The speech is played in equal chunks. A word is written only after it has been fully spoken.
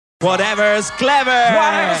Whatever's clever.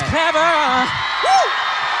 Whatever's clever. Woo!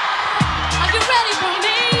 Are you ready for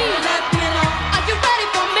me? Let me know. Are you ready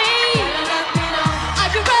for me? Let me know. Are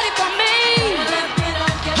you ready for me? Let me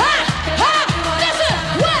know. Ha! Ha!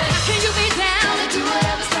 Listen! What? Can you be down?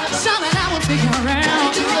 Something I won't figure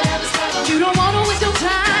around. You don't want to waste your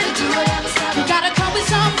time. You gotta come with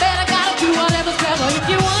something better. Gotta do whatever's clever. If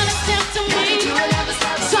you want to step to me,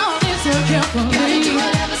 something so carefully.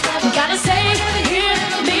 You gotta say, hear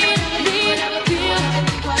me, feel.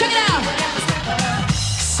 Check it out.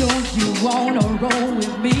 So you wanna roll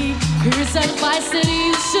with me? Here's advice that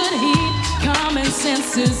you should heed. Common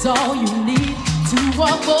sense is all you need to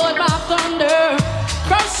avoid my thunder.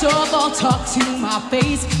 First of all, talk to my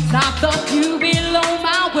face, not the view below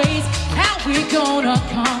my waist. How we gonna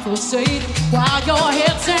conversate while your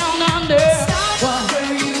head's down under? Stop.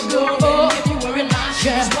 Where you going? If you were in my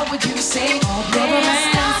shoes, what would you say? Oh, brother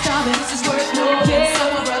man, stop it. This is worth knowing. So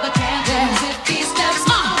a brother can't lose if he steps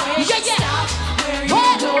my way. Stop. Where you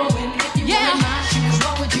going? If you were in my shoes,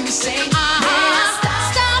 what would you say? Stop.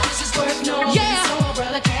 This is worth knowing. So a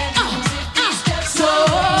brother can't lose if he steps my way. So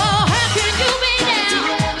how can you be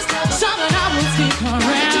down? Something I will stick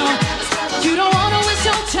around. You don't wanna waste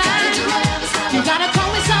your time. You gotta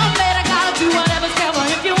come with something better. Gotta do whatever's clever.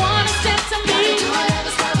 If you wanna step to me,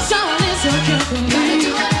 something is so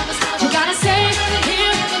carefully. You gotta say,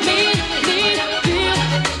 hear me, feel.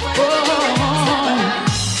 Oh,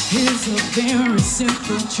 here's a very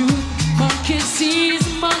simple truth. Monkey sees,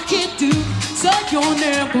 monkey do. So you'll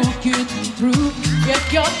never get through.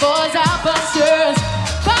 If your boys are busters,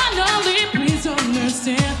 finally please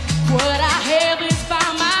understand. What I have is by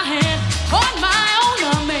my hand. On my own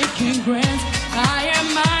I'm making grants. I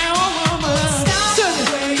am my own woman. Stop.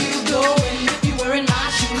 Where you going? If you were in my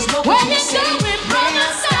shoes, what would you say? Where you going, brother?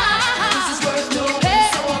 Stop. This is worth knowing.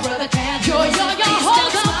 So a brother can't yo, hold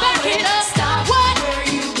on, back it up. Stop. What? Where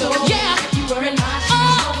you going? Yeah. If you were in my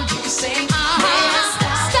shoes, what would you say?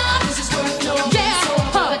 Stop. This is worth knowing. So a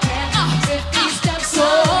brother can't lose if he steps so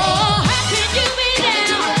how can you be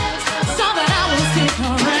down? Something I will stick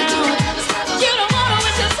around. You don't wanna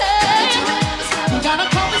waste your time. You gotta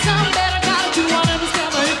come with something better. Gotta do whatever's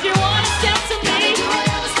clever. If you wanna step to me,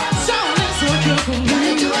 something so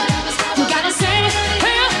carefully. You gotta say,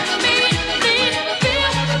 hear me, feel.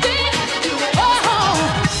 Oh,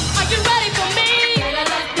 are you ready for me?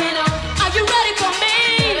 Are you ready for me?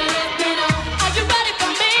 Are you ready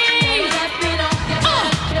for me?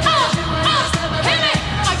 Hear me.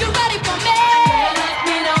 Are you ready for me?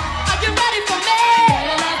 Are you ready for me?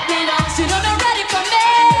 See, no, they're ready for me.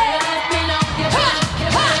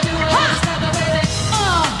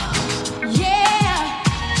 Yeah.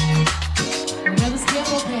 Another step,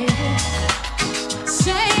 oh, baby.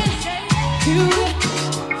 Say it, feel it.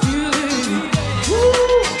 Woo.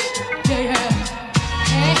 Yeah.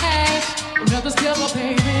 Hey. Another step, oh,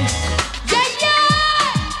 baby.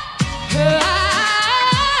 Yeah.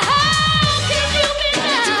 Can you be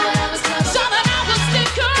down? Something I will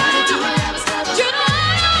stick around. You know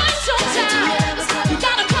I know it's your time. You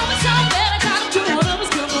gotta come with something better. Gotta do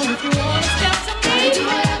whatever's good. If you wanna step to me,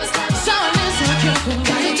 something is so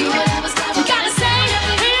carefully. You gotta say,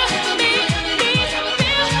 hear me,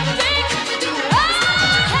 feel, think. Oh,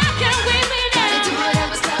 how can we be down?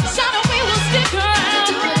 Something we will stick around.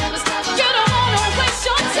 You don't wanna waste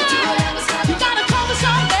your time. You gotta come with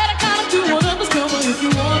something better. Gotta do whatever's good. If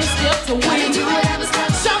you wanna step to win,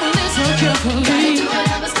 something is so carefully.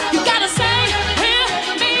 You gotta say, hear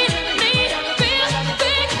me, feel,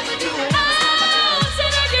 think. Oh,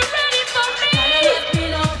 said, are you ready for me?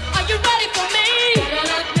 Are you ready for me?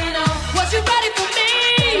 Was you ready for me?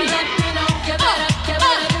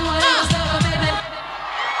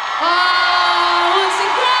 Oh,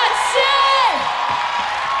 grazie!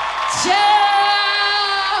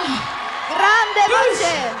 Ciao!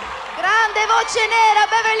 Grande voce nera,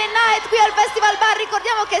 Beverley Knight qui al Festival Bar.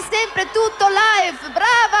 Ricordiamo che è sempre tutto live.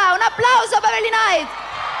 Brava, un applauso a Beverley Knight.